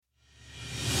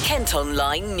Kent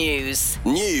Online News.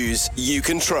 News you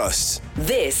can trust.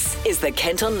 This is the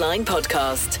Kent Online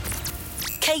Podcast.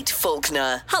 Kate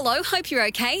Faulkner. Hello, hope you're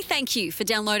okay. Thank you for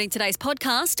downloading today's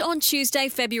podcast on Tuesday,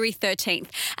 February 13th.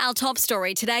 Our top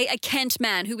story today, a Kent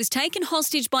man who was taken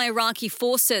hostage by Iraqi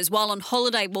forces while on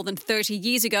holiday more than 30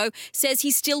 years ago says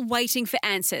he's still waiting for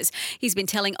answers. He's been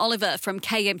telling Oliver from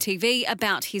KMTV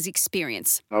about his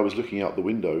experience. I was looking out the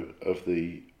window of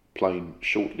the plane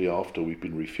shortly after we'd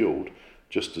been refuelled,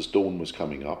 just as dawn was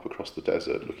coming up across the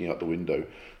desert, looking out the window,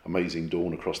 amazing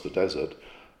dawn across the desert,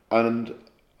 and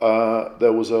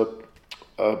there was a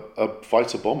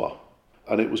fighter bomber,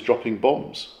 and it was dropping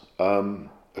bombs,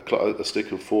 a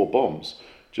stick of 4 bombs,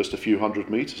 just a few hundred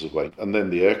metres away. And then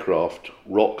the aircraft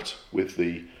rocked with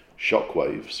the shock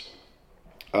waves.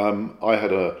 I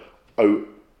had a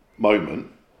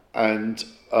moment and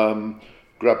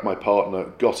grabbed my partner,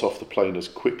 got off the plane as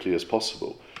quickly as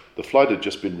possible. The flight had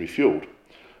just been refuelled,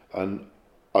 and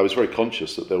I was very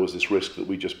conscious that there was this risk that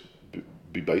we just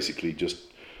be basically just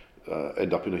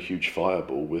end up in a huge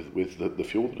fireball with the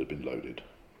fuel that had been loaded.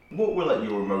 What were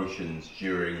your emotions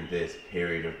during this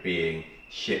period of being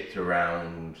shipped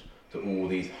around to all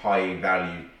these high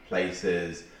value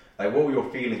places? What were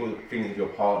your feelings? What were the feelings of your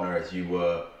partner as you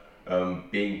were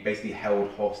being basically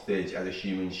held hostage as a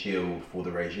human shield for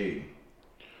the regime?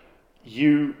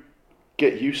 You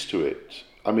get used to it.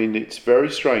 I mean, it's very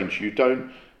strange. You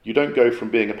don't go from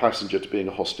being a passenger to being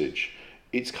a hostage.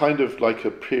 It's kind of like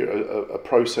a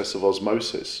process of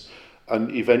osmosis,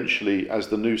 and eventually, as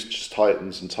the noose just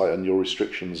tightens and the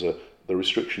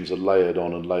restrictions are layered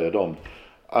on and layered on.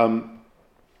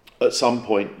 At some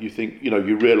point, you think,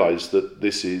 you realise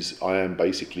that I am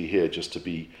basically here just to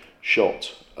be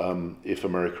shot if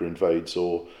America invades,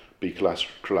 or be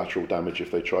collateral damage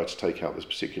if they try to take out this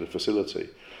particular facility.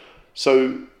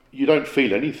 So you don't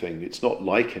feel anything. It's not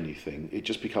like anything. It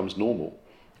just becomes normal.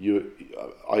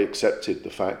 I accepted the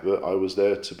fact that I was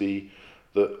there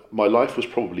that my life was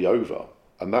probably over,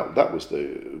 and that was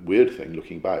the weird thing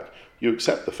looking back. You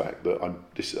accept the fact that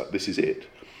this is it.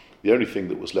 The only thing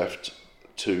that was left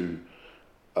to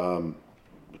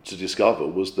discover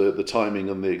was the timing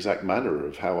and the exact manner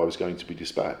of how I was going to be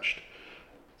dispatched.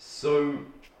 So,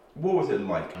 what was it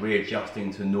like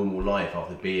readjusting to normal life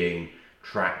after being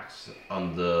trapped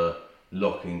under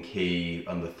lock and key,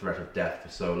 under threat of death for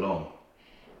so long?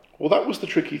 Well, that was the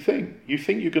tricky thing. You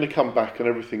think you're going to come back and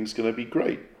everything's going to be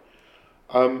great.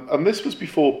 And this was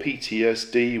before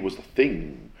PTSD was a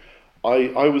thing.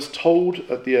 I was told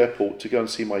at the airport to go and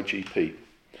see my GP.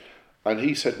 And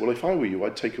he said, well, if I were you,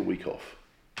 I'd take a week off.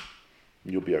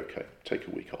 You'll be okay. Take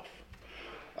a week off.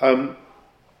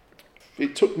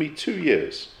 It took me 2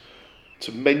 years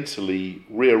to mentally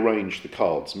rearrange the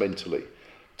cards mentally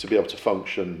to be able to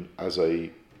function as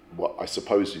what I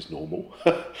suppose is normal.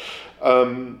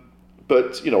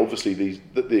 But obviously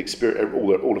the experience,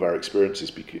 all of our experiences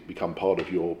become part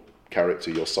of your character,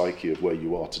 your psyche of where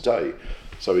you are today.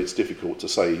 So it's difficult to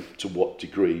say to what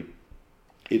degree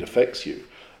it affects you.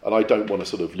 And I don't want to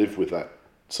sort of live with that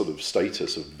sort of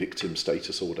status of victim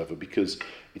status or whatever, because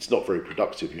it's not very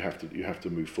productive. You have to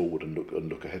move forward and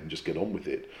look ahead and just get on with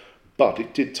it. But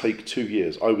it did take 2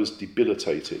 years. I was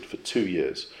debilitated for 2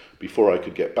 years before I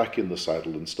could get back in the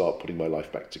saddle and start putting my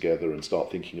life back together and start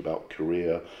thinking about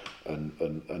career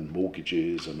and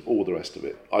mortgages and all the rest of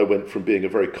it. I went from being a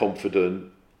very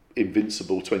confident,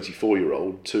 invincible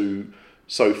 24-year-old to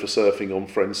sofa surfing on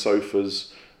friends'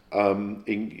 sofas,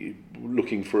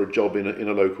 looking for a job in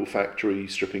a local factory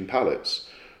stripping pallets.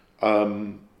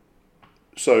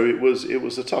 So it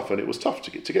was tough, and it was tough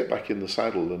to get back in the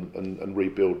saddle and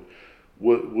rebuild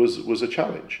was a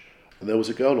challenge. And there was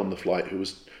a girl on the flight who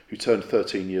turned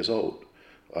 13 years old,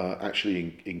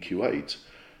 actually in Kuwait.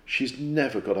 She's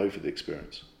never got over the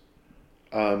experience.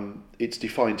 It's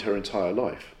defined her entire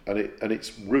life, and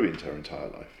it's ruined her entire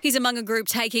life. He's among a group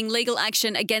taking legal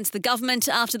action against the government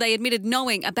after they admitted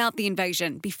knowing about the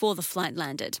invasion before the flight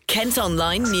landed. Kent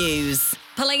Online News.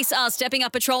 Police are stepping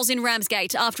up patrols in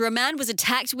Ramsgate after a man was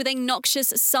attacked with a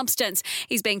noxious substance.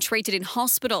 He's being treated in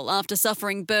hospital after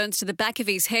suffering burns to the back of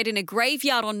his head in a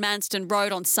graveyard on Manston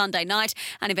Road on Sunday night,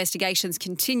 and investigations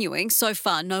continuing. So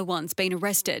far, no one's been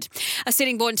arrested. A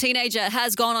Sittingbourne teenager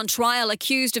has gone on trial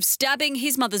accused of stabbing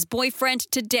his mother's boyfriend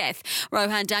to death.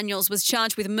 Rohan Daniels was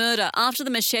charged with murder after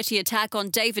the machete attack on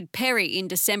David Perry in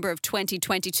December of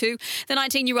 2022. The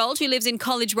 19-year-old who lives in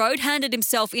College Road handed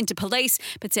himself into police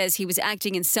but says he was acting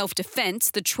acting in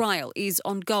self-defence. The trial is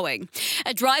ongoing.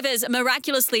 Drivers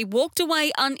miraculously walked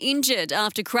away uninjured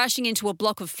after crashing into a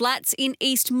block of flats in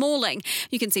East Malling.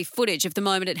 You can see footage of the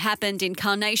moment it happened in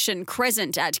Carnation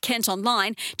Crescent at Kent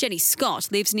Online. Jenny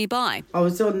Scott lives nearby. I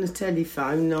was on the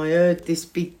telephone and I heard this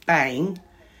big bang.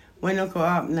 When I got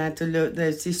up and had a look,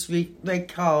 there's this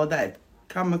red car that had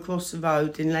come across the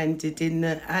road and landed in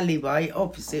the alleyway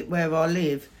opposite where I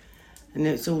live. And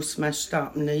it's all smashed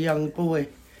up and a young boy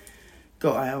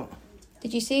got out.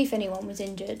 Did you see if anyone was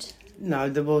injured? No,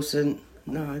 there wasn't.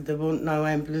 No, there wasn't no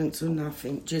ambulance or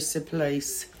nothing, just the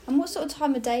police. And what sort of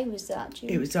time of day was that?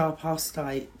 It was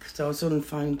 8:30 because I was on the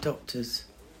phone with doctors.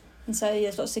 And so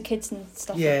there's lots of kids and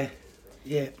stuff? Yeah.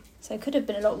 So it could have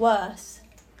been a lot worse?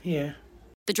 Yeah.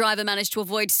 The driver managed to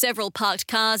avoid several parked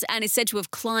cars and is said to have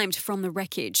climbed from the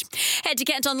wreckage. Head to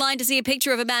Kent Online to see a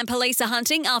picture of a man police are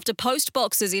hunting after post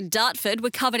boxes in Dartford were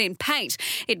covered in paint.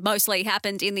 It mostly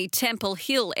happened in the Temple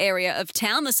Hill area of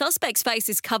town. The suspect's face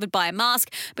is covered by a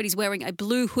mask, but he's wearing a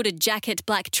blue hooded jacket,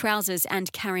 black trousers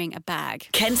and carrying a bag.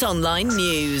 Kent Online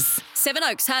News.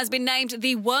 Sevenoaks has been named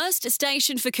the worst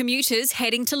station for commuters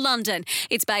heading to London.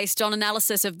 It's based on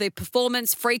analysis of the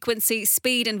performance, frequency,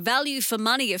 speed and value for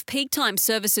money of peak time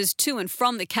services to and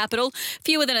from the capital.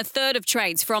 Fewer than a third of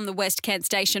trains from the West Kent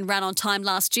station ran on time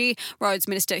last year. Roads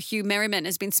Minister Hugh Merriman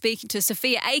has been speaking to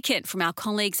Sophia Aiken from our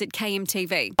colleagues at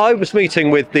KMTV. I was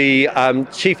meeting with the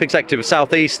Chief Executive of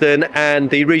South Eastern and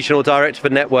the Regional Director for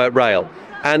Network Rail,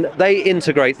 and they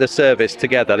integrate the service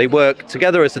together. They work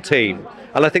together as a team.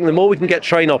 And I think the more we can get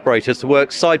train operators to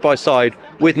work side by side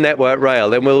with Network Rail,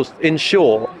 then we'll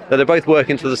ensure that they're both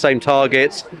working to the same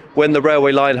targets. When the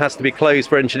railway line has to be closed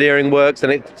for engineering works,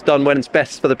 then it's done when it's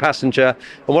best for the passenger.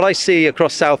 And what I see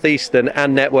across South Eastern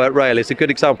and Network Rail is a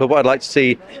good example of what I'd like to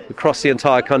see across the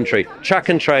entire country. Track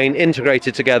and train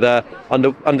integrated together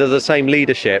under the same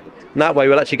leadership. And that way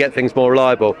we'll actually get things more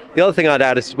reliable. The other thing I'd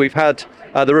add is we've had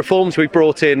the reforms we've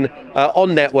brought in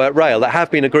on Network Rail that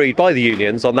have been agreed by the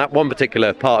unions on that one particular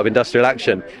part of industrial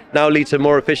action now lead to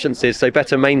more efficiencies, so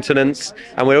better maintenance,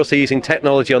 and we're also using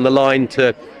technology on the line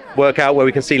to work out where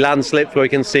we can see landslips, where we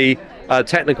can see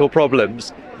technical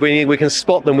problems. We can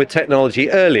spot them with technology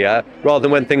earlier rather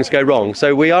than when things go wrong.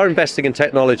 So we are investing in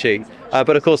technology,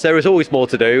 but of course there is always more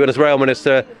to do, and as Rail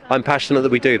Minister I'm passionate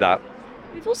that we do that.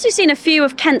 We've also seen a few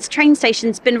of Kent's train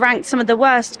stations been ranked some of the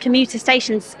worst commuter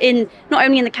stations in not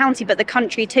only in the county but the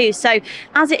country too. So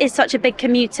as it is such a big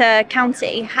commuter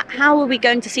county, how are we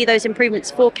going to see those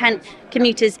improvements for Kent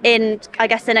commuters in, I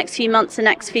guess, the next few months, the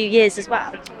next few years as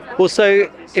well? Well,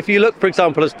 so if you look, for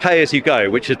example, as pay as you go,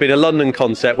 which has been a London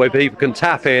concept where people can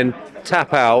tap in,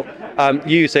 tap out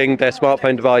using their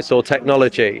smartphone device or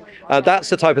technology, that's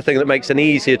the type of thing that makes an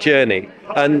easier journey.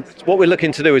 And what we're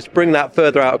looking to do is bring that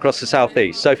further out across the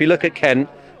southeast. So if you look at Kent,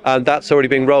 that's already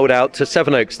being rolled out to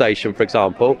Sevenoaks Station, for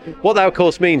example. What that, of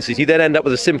course, means is you then end up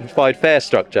with a simplified fare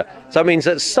structure. So that means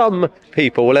that some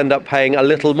people will end up paying a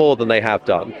little more than they have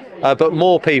done, but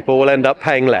more people will end up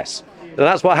paying less. And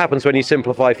that's what happens when you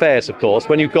simplify fares, of course.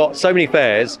 When you've got so many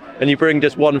fares and you bring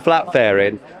just one flat fare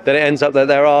in, then it ends up that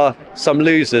there are some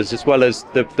losers as well as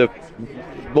the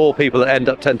more people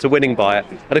that tend to winning by it.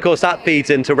 And of course that feeds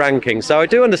into ranking. So I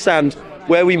do understand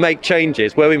where we make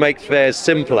changes, where we make fares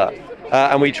simpler,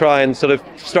 and we try and sort of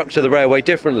structure the railway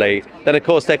differently, then of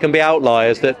course there can be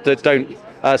outliers that don't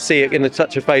see it in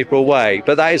such a favourable way.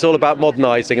 But that is all about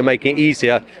modernising and making it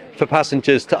easier for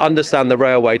passengers to understand the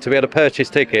railway, to be able to purchase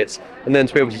tickets and then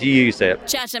to be able to use it.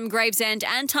 Chatham, Gravesend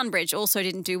and Tunbridge also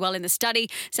didn't do well in the study.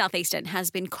 South Eastern has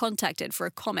been contacted for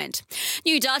a comment.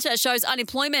 New data shows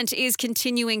unemployment is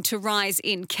continuing to rise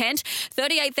in Kent.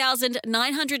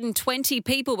 38,920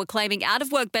 people were claiming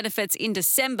out-of-work benefits in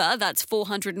December. That's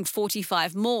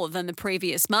 445 more than the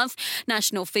previous month.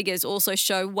 National figures also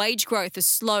show wage growth has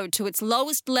slowed to its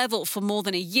lowest level for more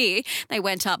than a year. They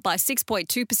went up by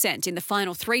 6.2% in the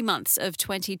final 3 months of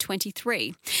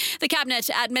 2023. The Cabinet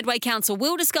at Medway Council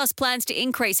will discuss plans to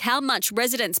increase how much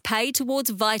residents pay towards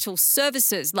vital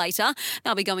services later.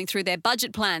 They'll be going through their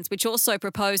budget plans, which also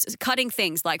propose cutting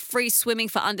things like free swimming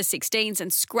for under 16s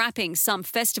and scrapping some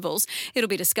festivals. It'll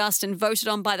be discussed and voted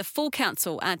on by the full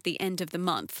council at the end of the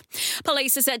month.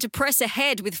 Police are set to press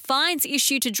ahead with fines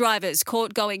issued to drivers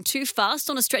caught going too fast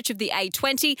on a stretch of the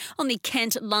A20 on the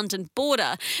Kent-London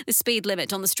border. The speed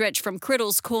limit on the stretch from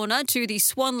Criddles Corner to the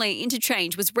Swan Burnley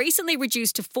interchange was recently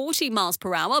reduced to 40 miles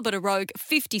per hour, but a rogue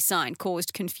 50 sign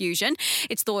caused confusion.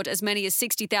 It's thought as many as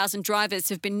 60,000 drivers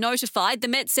have been notified. The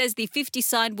Met says the 50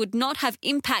 sign would not have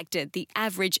impacted the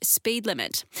average speed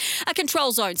limit. A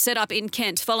control zone set up in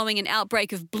Kent following an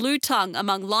outbreak of blue tongue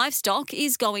among livestock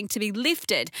is going to be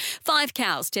lifted. 5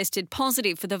 cows tested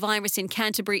positive for the virus in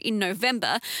Canterbury in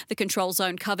November. The control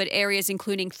zone covered areas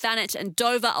including Thanet and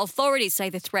Dover. Authorities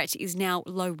say the threat is now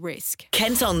low risk.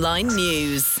 Kent Online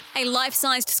News. A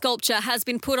life-sized sculpture has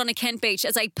been put on a Kent beach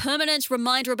as a permanent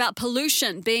reminder about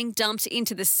pollution being dumped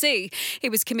into the sea. It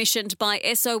was commissioned by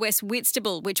SOS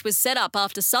Whitstable, which was set up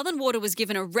after Southern Water was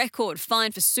given a record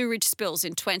fine for sewage spills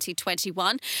in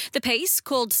 2021. The piece,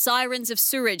 called Sirens of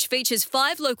Sewerage, features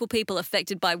 5 local people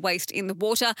affected by waste in the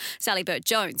water. Sally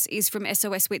Burt-Jones is from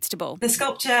SOS Whitstable. The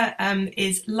sculpture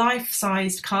is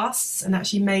life-sized casts and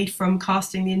actually made from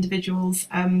casting the individuals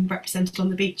represented on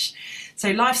the beach. So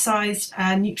life-sized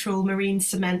neutral marine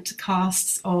cement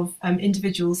casts of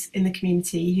individuals in the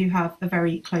community who have a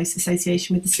very close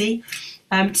association with the sea.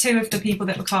 2 of the people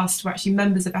that were cast were actually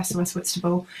members of SOS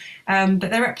Whitstable, but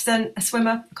they represent a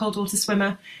swimmer, a cold water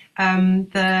swimmer,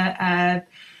 the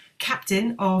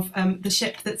captain of the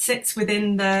ship that sits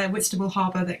within the Whitstable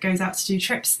harbour that goes out to do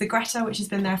trips, the Greta, which has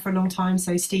been there for a long time.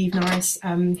 So Steve Norris,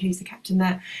 who's the captain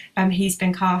there, he's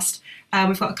been cast.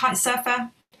 We've got a kite surfer,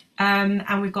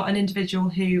 and we've got an individual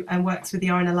who works with the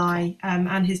RNLI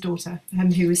and his daughter,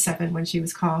 who was 7 when she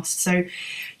was cast. So,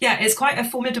 yeah, it's quite a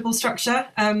formidable structure.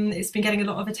 It's been getting a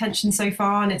lot of attention so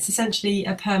far, and it's essentially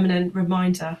a permanent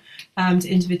reminder to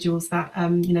individuals that,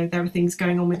 there are things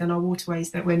going on within our waterways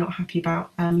that we're not happy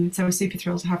about. So we're super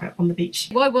thrilled to have it on the beach.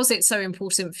 Why was it so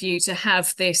important for you to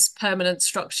have this permanent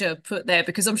structure put there?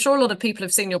 Because I'm sure a lot of people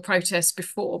have seen your protests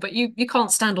before, but you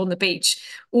can't stand on the beach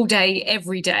all day,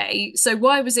 every day. So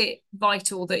why was it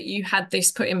vital that you had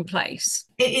this put in place?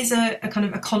 It is a kind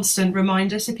of a constant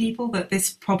reminder to people that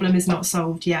this problem is not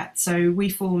solved yet. So we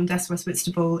formed SOS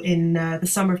Whitstable in the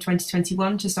summer of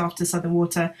 2021, just after Southern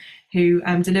Water, who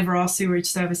deliver our sewerage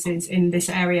services in this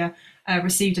area,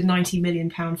 received a £90 million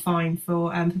fine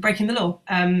for breaking the law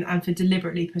and for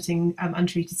deliberately putting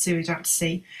untreated sewage out to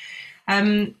sea.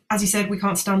 As you said, we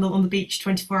can't stand on the beach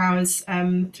 24 hours,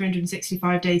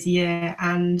 365 days a year,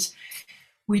 and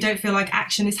we don't feel like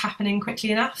action is happening quickly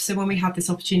enough. So when we had this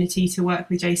opportunity to work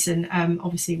with Jason,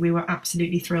 obviously we were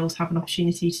absolutely thrilled to have an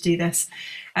opportunity to do this.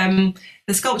 The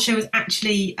sculpture was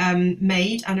actually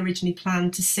made and originally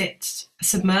planned to sit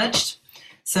submerged.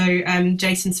 So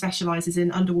Jason specialises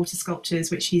in underwater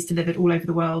sculptures, which he's delivered all over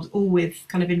the world, all with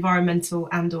kind of environmental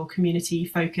and or community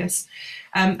focus.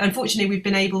 Unfortunately, we've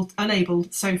been unable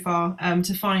so far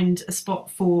to find a spot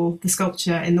for the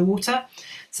sculpture in the water.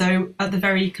 So at the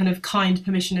very kind of kind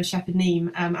permission of Shepherd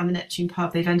Neame and the Neptune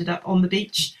pub, they've ended up on the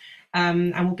beach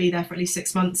and will be there for at least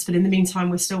 6 months. But in the meantime,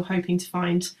 we're still hoping to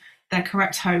find their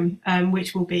correct home,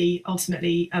 which will be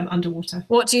ultimately underwater.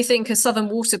 What do you think a Southern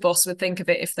Water boss would think of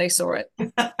it if they saw it?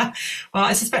 Well,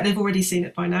 I suspect they've already seen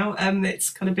it by now. It's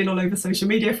kind of been all over social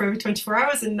media for over 24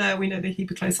 hours, and we know they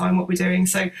keep a close eye on what we're doing.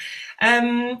 So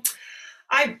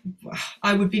I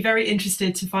would be very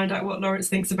interested to find out what Lawrence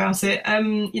thinks about it.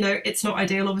 It's not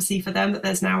ideal, obviously, for them that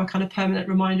there's now a kind of permanent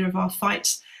reminder of our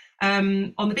fight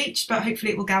on the beach, but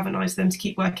hopefully it will galvanise them to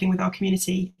keep working with our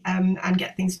community and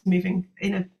get things moving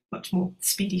in a much more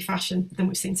speedy fashion than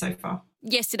we've seen so far.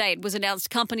 Yesterday, it was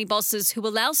announced company bosses who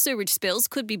allow sewage spills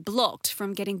could be blocked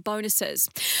from getting bonuses.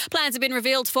 Plans have been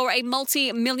revealed for a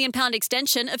multi-million-pound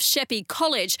extension of Sheppey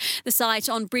College. The site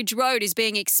on Bridge Road is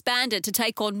being expanded to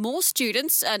take on more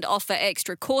students and offer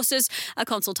extra courses. A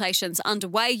consultation's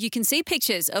underway. You can see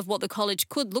pictures of what the college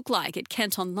could look like at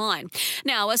Kent Online.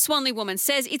 Now, a Swanley woman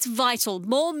says it's vital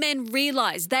more men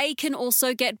realise they can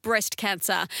also get breast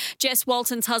cancer. Jess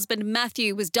Walton's husband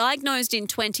Matthew was diagnosed in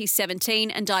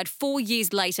 2017 and died 4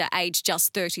 years later, aged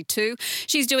just 32.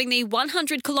 She's doing the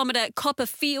 100-kilometre Copper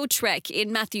Field Trek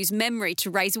in Matthew's memory to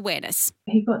raise awareness.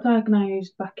 He got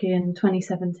diagnosed back in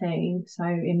 2017, so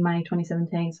in May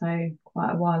 2017, so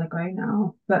quite a while ago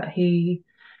now. But he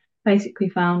basically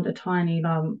found a tiny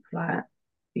lump, like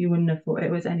you wouldn't have thought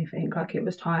it was anything, like it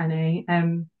was tiny.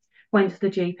 Went to the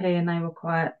GP and they were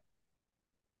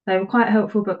quite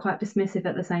helpful but quite dismissive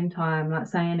at the same time, like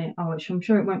saying I'm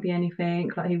sure it won't be anything.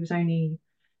 Like he was only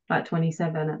like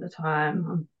 27 at the time.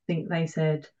 I think they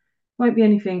said won't be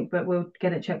anything, but we'll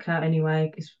get it checked out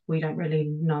anyway because we don't really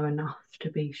know enough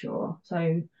to be sure.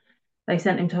 So they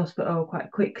sent him to hospital quite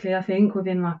quickly, I think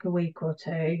within like a week or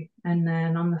two. And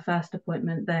then on the first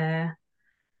appointment there,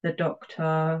 the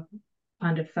doctor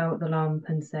kind of felt the lump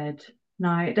and said,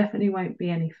 no, it definitely won't be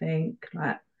anything.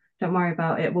 Like, don't worry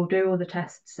about it. We'll do all the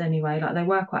tests anyway. Like, they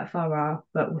were quite thorough,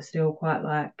 but we're still quite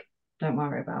like, don't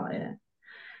worry about it.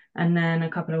 And then a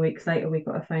couple of weeks later, we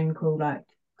got a phone call, like,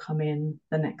 come in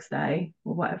the next day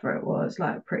or whatever it was,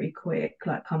 like pretty quick,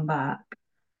 like come back.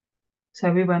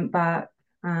 So we went back,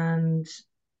 and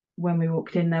when we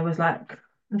walked in, there was like,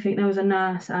 I think there was a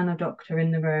nurse and a doctor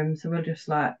in the room. So we're just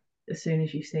like, as soon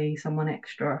as you see someone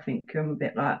extra, I think I'm a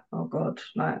bit like, oh God,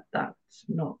 like that's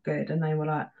not good. And they were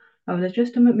like, oh, there's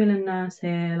just a Macmillan nurse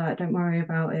here, like don't worry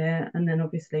about it. And then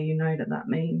obviously you know that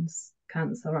means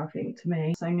cancer, I think, to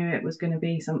me. So I knew it was going to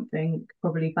be something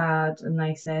probably bad, and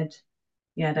they said,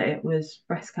 yeah, that it was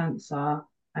breast cancer.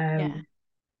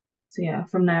 So yeah,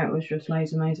 from there it was just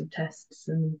loads and loads of tests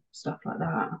and stuff like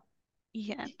that.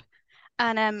 Yeah.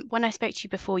 And when I spoke to you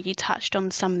before, you touched on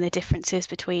some of the differences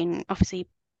between obviously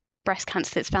breast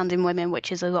cancer that's found in women,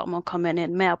 which is a lot more common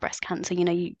in male breast cancer. You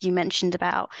know, you mentioned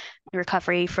about the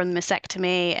recovery from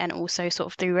mastectomy, and also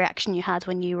sort of the reaction you had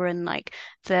when you were in like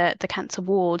the cancer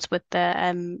wards with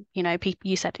the you know, people.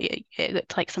 You said it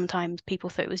looked like sometimes people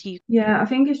thought it was you. Yeah, I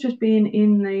think it's just being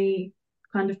in the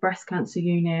kind of breast cancer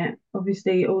unit.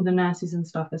 Obviously all the nurses and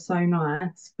stuff are so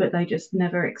nice, but they just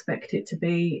never expect it to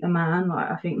be a man. Like,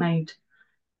 I think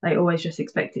they always just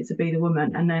expect it to be the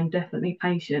woman. And then definitely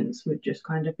patients would just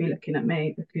kind of be looking at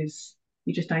me, because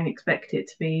you just don't expect it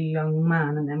to be a young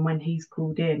man. And then when he's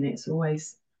called in, it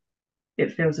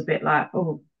feels a bit like,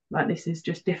 oh, like this is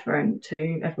just different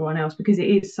to everyone else, because it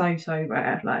is so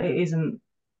rare. Like,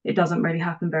 it doesn't really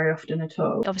happen very often at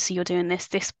all. Obviously you're doing this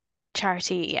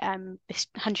charity, this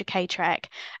 100k trek,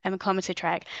 a kilometre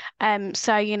trek.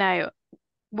 So, you know,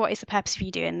 what is the purpose of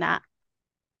you doing that?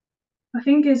 I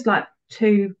think it's like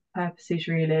two purposes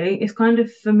really. It's kind of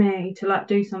for me to like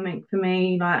do something for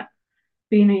me. Like,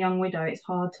 being a young widow, it's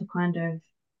hard to kind of,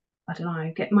 I don't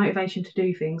know, get motivation to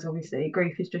do things. Obviously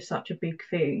grief is just such a big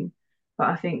thing, but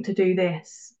I think to do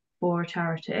this for a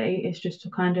charity is just a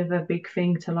kind of a big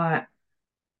thing to like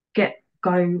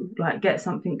get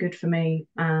something good for me,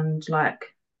 and like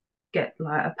get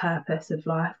like a purpose of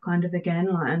life kind of again,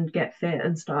 like, and get fit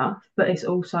and stuff. But it's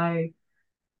also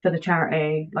for the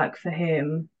charity, like for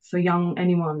him, for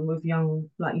anyone with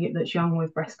that's young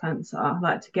with breast cancer,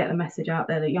 like to get the message out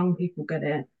there that young people get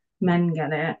it, men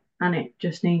get it, and it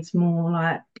just needs more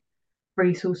like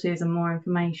resources and more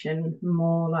information,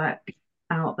 more like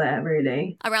out there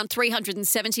really. Around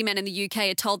 370 men in the UK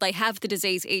are told they have the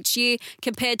disease each year,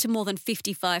 compared to more than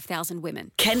 55,000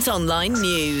 women. Kent Online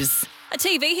News. A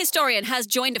TV historian has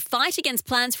joined a fight against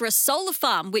plans for a solar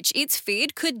farm, which it's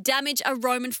feared could damage a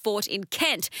Roman fort in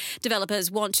Kent.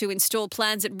 Developers want to install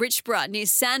plans at Richborough near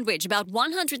Sandwich, about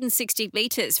 160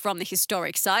 metres from the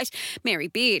historic site. Mary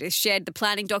Beard has shared the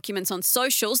planning documents on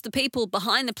socials. The people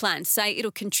behind the plan say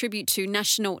it'll contribute to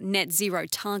national net zero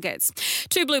targets.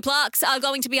 2 blue plaques are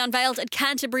going to be unveiled at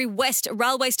Canterbury West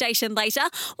railway station later.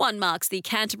 One marks the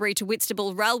Canterbury to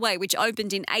Whitstable Railway, which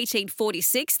opened in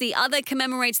 1846. The other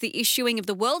commemorates the issuing of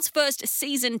the world's first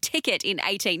season ticket in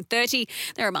 1830.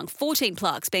 They're among 14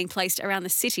 plaques being placed around the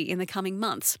city in the coming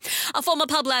months. A former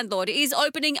pub landlord is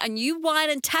opening a new wine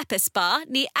and tapas bar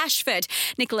near Ashford.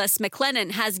 Nicholas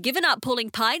McLennan has given up pulling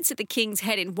pints at the King's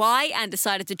Head in Wye and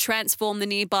decided to transform the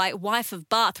nearby Wife of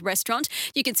Bath restaurant.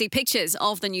 You can see pictures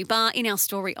of the new bar in our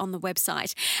story on the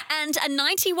website. And a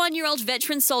 91-year-old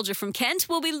veteran soldier from Kent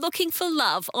will be looking for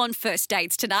love on first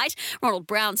dates tonight. Ronald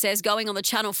Brown says going on the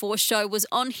Channel 4 show was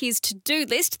on his to-do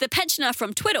list. The pensioner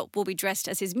from Twiddle will be dressed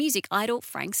as his music idol,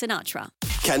 Frank Sinatra.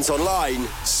 Kent Online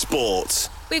Sport.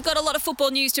 We've got a lot of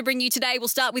football news to bring you today. We'll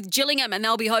start with Gillingham, and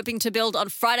they'll be hoping to build on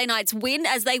Friday night's win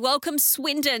as they welcome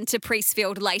Swindon to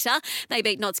Priestfield later. They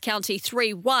beat Notts County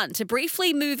 3-1 to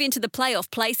briefly move into the playoff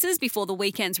places before the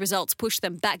weekend's results push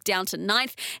them back down to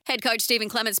 9th. Head coach Stephen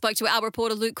Clement spoke to our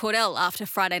reporter Luke Cordell after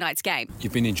Friday night's game.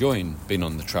 You've been enjoying being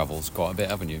on the travels quite a bit,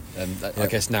 haven't you? And I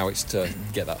guess now it's to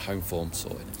get that home form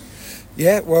sorted.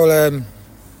 Yeah, well,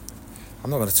 I'm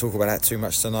not going to talk about that too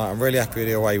much tonight. I'm really happy with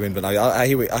the away win, but no, I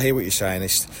hear what you're saying.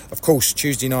 It's, of course,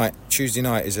 Tuesday night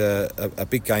is a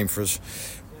big game for us.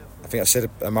 I think I said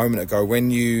a moment ago, when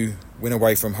you win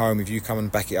away from home, if you come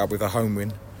and back it up with a home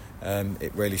win,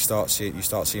 it really starts. You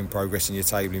start seeing progress in your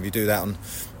table. If you do that on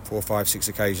 4, 5, 6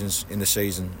 occasions in the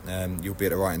season, you'll be at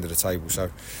the right end of the table.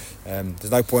 So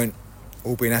there's no point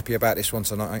all being happy about this one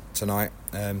tonight.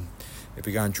 If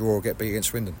we go and draw or get beat against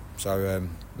Swindon. So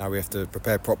now we have to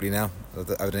prepare properly now.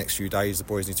 Over the next few days, the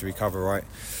boys need to recover right.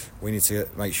 We need to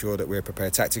make sure that we're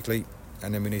prepared tactically,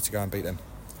 and then we need to go and beat them.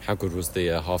 How good was the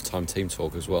half-time team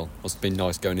talk as well? Must have been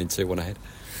nice going in 2-1 ahead.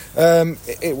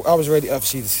 I was ready.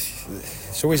 Obviously,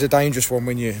 it's always a dangerous one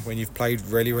when you've played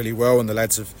really, really well, and the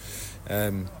lads have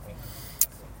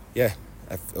yeah,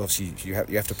 obviously you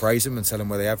have to praise them and tell them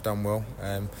where they have done well.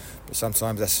 But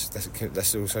sometimes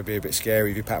that's also be a bit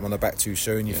scary if you pat them on the back too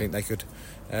soon. You think they could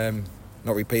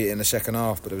not repeat it in the second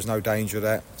half, but there was no danger of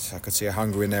that. So I could see a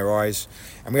hunger in their eyes,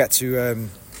 and we had to.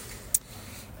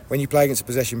 When you play against a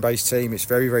possession-based team, it's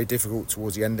very, very difficult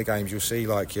towards the end of games. You'll see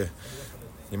like your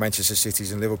Manchester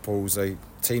Cities and Liverpools,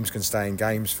 teams can stay in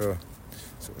games for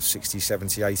sort of 60,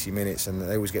 70, 80 minutes, and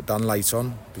they always get done late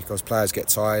on because players get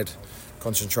tired,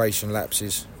 concentration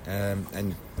lapses,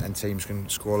 and teams can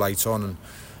score late on.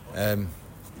 And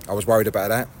I was worried about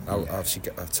that.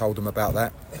 I told them about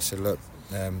that. I said, look,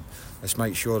 let's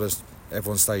make sure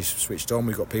everyone stays switched on.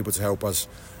 We've got people to help us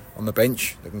on the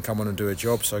bench that can come on and do a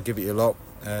job, so give it your lot.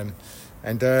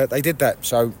 And they did that.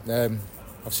 So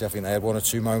obviously I think they had one or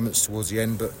two moments towards the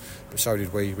end, but so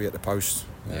did we at the post.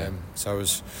 So it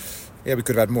was, we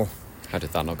could have had more. How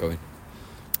did that not go in?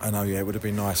 I know, it would have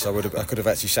been nice. I could have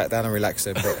actually sat down and relaxed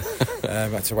then, but I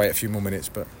had to wait a few more minutes.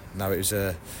 But no, it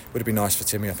would have been nice for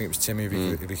Timmy. I think it was Timmy if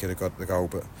he could have got the goal,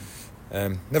 but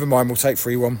never mind, we'll take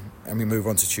 3-1 and we move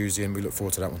on to Tuesday, and we look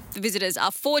forward to that one. The visitors are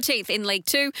 14th in League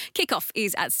 2. Kickoff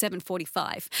is at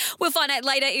 7:45. We'll find out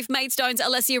later if Maidstone's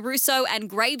Alessia Russo and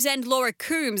Gravesend Laura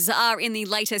Coombs are in the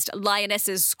latest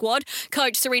Lionesses squad.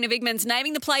 Coach Serena Vigman's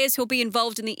naming the players who'll be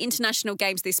involved in the international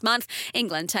games this month.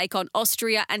 England take on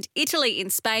Austria and Italy in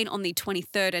Spain on the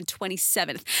 23rd and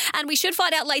 27th. And we should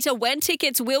find out later when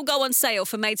tickets will go on sale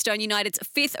for Maidstone United's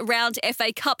 5th round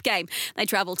FA Cup game. They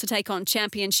travel to take on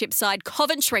Championship side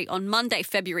Coventry on Monday,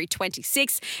 February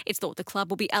 26th. It's thought the club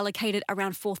will be allocated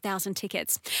around 4,000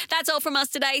 tickets. That's all from us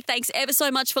today. Thanks ever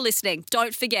so much for listening.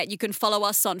 Don't forget, you can follow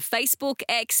us on Facebook,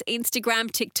 X,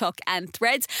 Instagram, TikTok and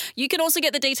Threads. You can also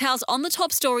get the details on the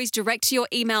top stories direct to your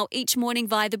email each morning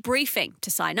via the briefing.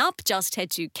 To sign up, just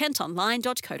head to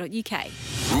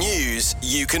kentonline.co.uk. News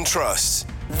you can trust.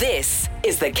 This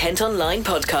is the Kent Online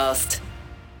Podcast.